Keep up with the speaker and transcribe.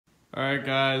Alright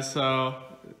guys, so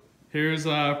here's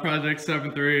Project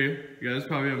 7.3. You guys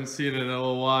probably haven't seen it in a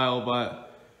little while,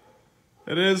 but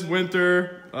it is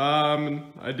winter.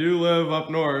 I do live up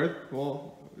north,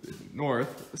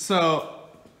 so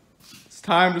it's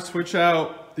time to switch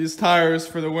out these tires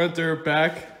for the winter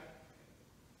back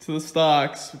to the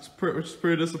stocks, which is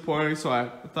pretty disappointing. So I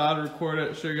thought I'd record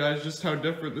it, show you guys just how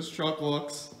different this truck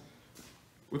looks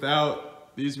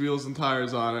without these wheels and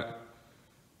tires on it.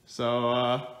 So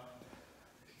I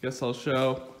guess I'll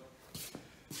show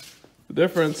the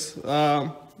difference.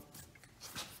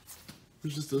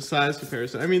 It's just a size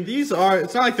comparison. I mean, these are,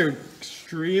 it's not like they're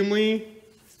extremely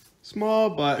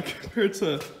small, but compared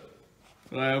to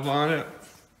what I have on it,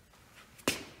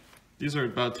 these are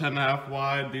about 10.5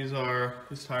 wide. These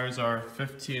tires are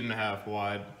 15.5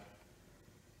 wide.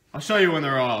 I'll show you when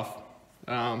they're off.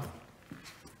 But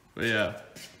yeah,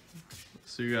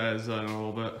 see you guys in a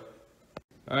little bit.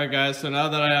 Alright guys, so now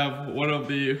that I have one of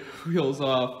the wheels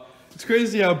off, it's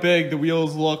crazy how big the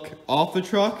wheels look off the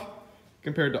truck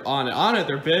compared to on it. On it,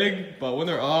 they're big, but when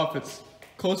they're off, it's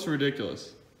close to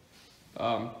ridiculous.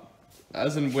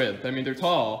 As in width. I mean, they're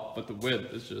tall, but the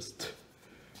width is just...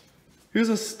 Here's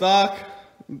a stock.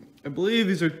 I believe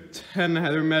these are 10,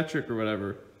 they're metric or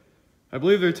whatever. I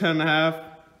believe they're 10.5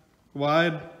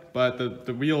 wide, but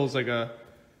the wheel is like a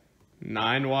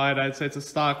 9 wide. I'd say it's a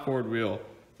stock Ford wheel.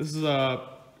 This is a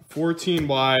 14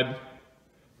 wide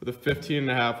with a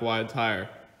 15.5 wide tire.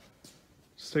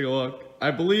 Just take a look.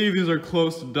 I believe these are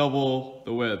close to double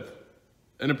the width,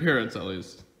 in appearance at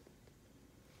least.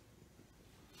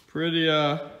 Pretty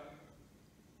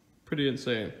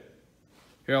insane.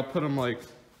 Here, I'll put them like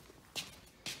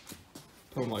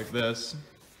this.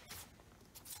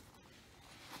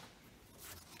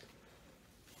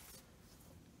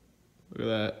 Look at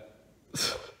that.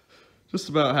 Just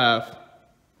about half.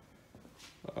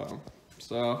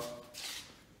 So,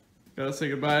 gotta say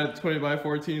goodbye to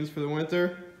 20x14s for the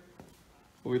winter.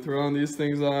 We'll be throwing these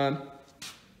things on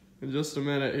in just a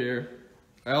minute here.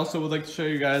 I also would like to show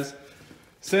you guys,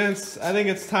 since I think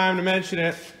it's time to mention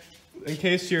it, in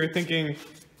case you're thinking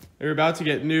you're about to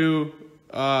get new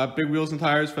big wheels and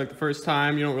tires for like the first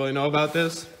time, you don't really know about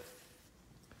this.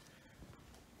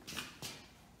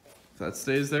 If that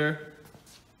stays there.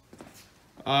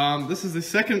 This is the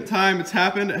second time it's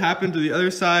happened. It happened to the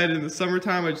other side in the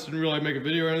summertime. I just didn't really make a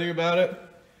video or anything about it.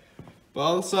 But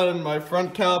all of a sudden, my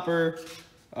front caliper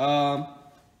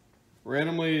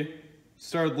randomly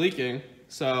started leaking.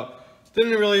 So,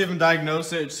 didn't really even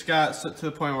diagnose it. It just got to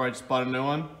the point where I just bought a new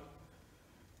one.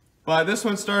 But this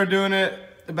one started doing it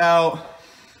about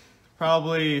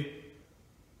probably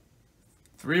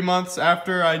 3 months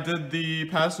after I did the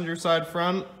passenger side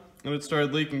front, and it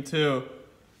started leaking too.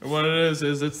 And what it is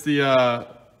it's the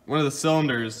one of the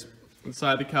cylinders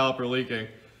inside the caliper leaking.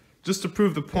 Just to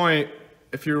prove the point,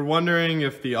 if you're wondering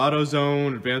if the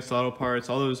AutoZone, Advanced Auto Parts,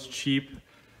 all those cheap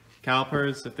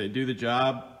calipers, if they do the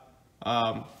job,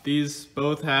 these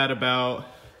both had about,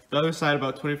 the other side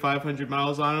about 2,500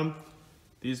 miles on them.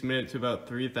 These made it to about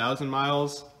 3,000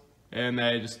 miles, and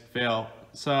they just fail.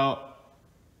 So,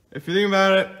 if you think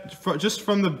about it, just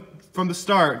from the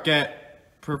start, get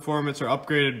performance or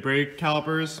upgraded brake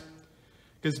calipers,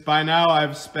 because by now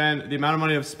the amount of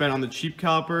money I've spent on the cheap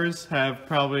calipers have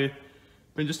probably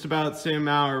been just about the same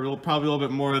amount, or probably a little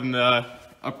bit more than the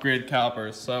upgrade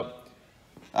calipers. So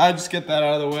I just get that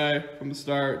out of the way from the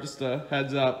start, just a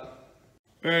heads up.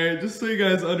 Alright, just so you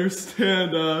guys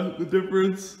understand the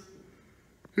difference,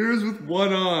 here's with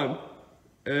one on,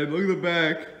 and look at the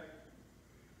back,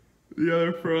 the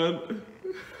other front.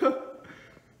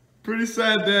 Pretty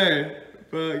sad day.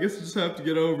 But I guess I just have to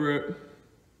get over it.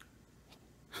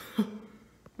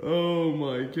 Oh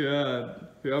my god.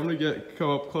 Here, I'm gonna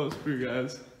come up close for you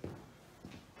guys.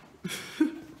 I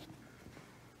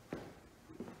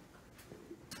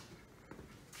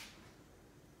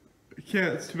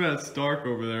can't, it's too bad it's dark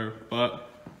over there, but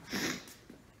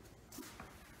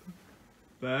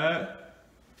that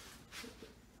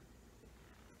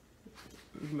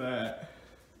and that.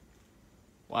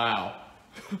 Wow.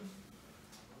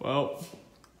 Well,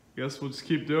 guess we'll just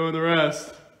keep doing the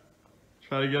rest.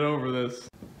 Try to get over this.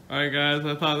 Alright guys,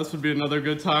 I thought this would be another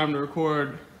good time to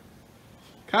record.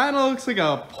 Kinda looks like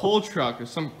a pull truck or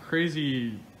some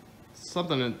crazy,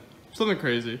 something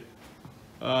crazy.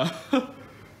 I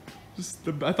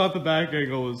thought the back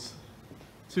angle was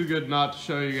too good not to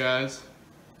show you guys.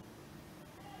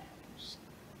 Just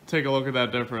take a look at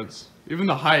that difference. Even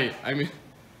the height, I mean,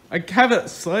 I have it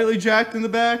slightly jacked in the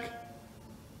back,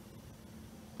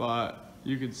 but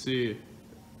you can see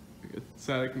it's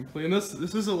at a complete, and this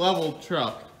is a level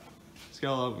truck. It's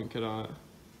got a level kit on it.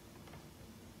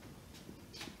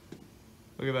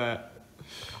 Look at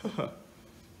that.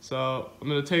 So I'm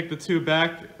gonna take the two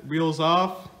back wheels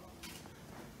off,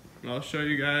 and I'll show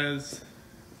you guys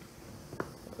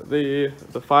the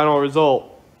final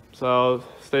result. So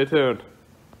stay tuned.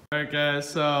 All right, guys.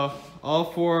 So all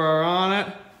four are on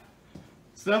it.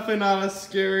 It's definitely not as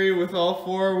scary with all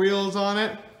four wheels on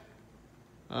it.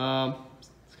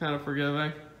 It's kind of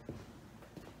forgiving.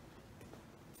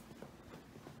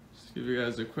 Just give you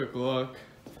guys a quick look.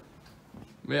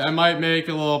 I might make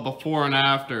a little before and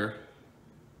after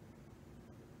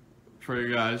for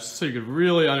you guys, so you could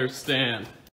really understand.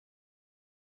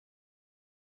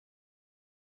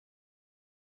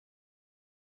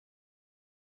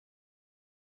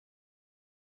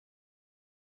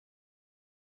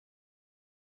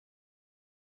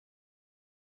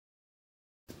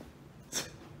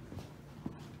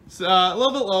 It's a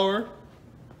little bit lower,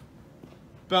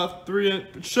 about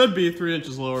it should be 3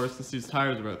 inches lower since these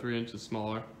tires are about 3 inches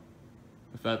smaller.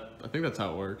 I think that's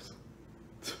how it works.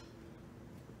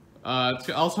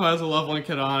 It also has a leveling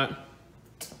kit on it.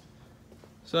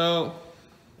 So,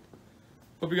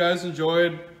 hope you guys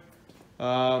enjoyed.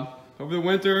 Over the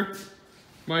winter,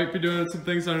 might be doing some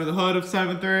things under the hood of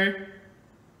 7.3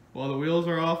 while the wheels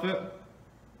are off it.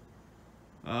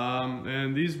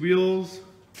 And these wheels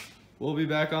will be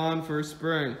back on for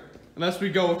spring, unless we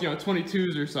go with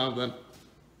 22s or something.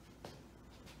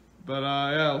 But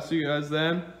yeah, I'll see you guys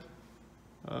then.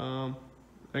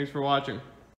 Thanks for watching.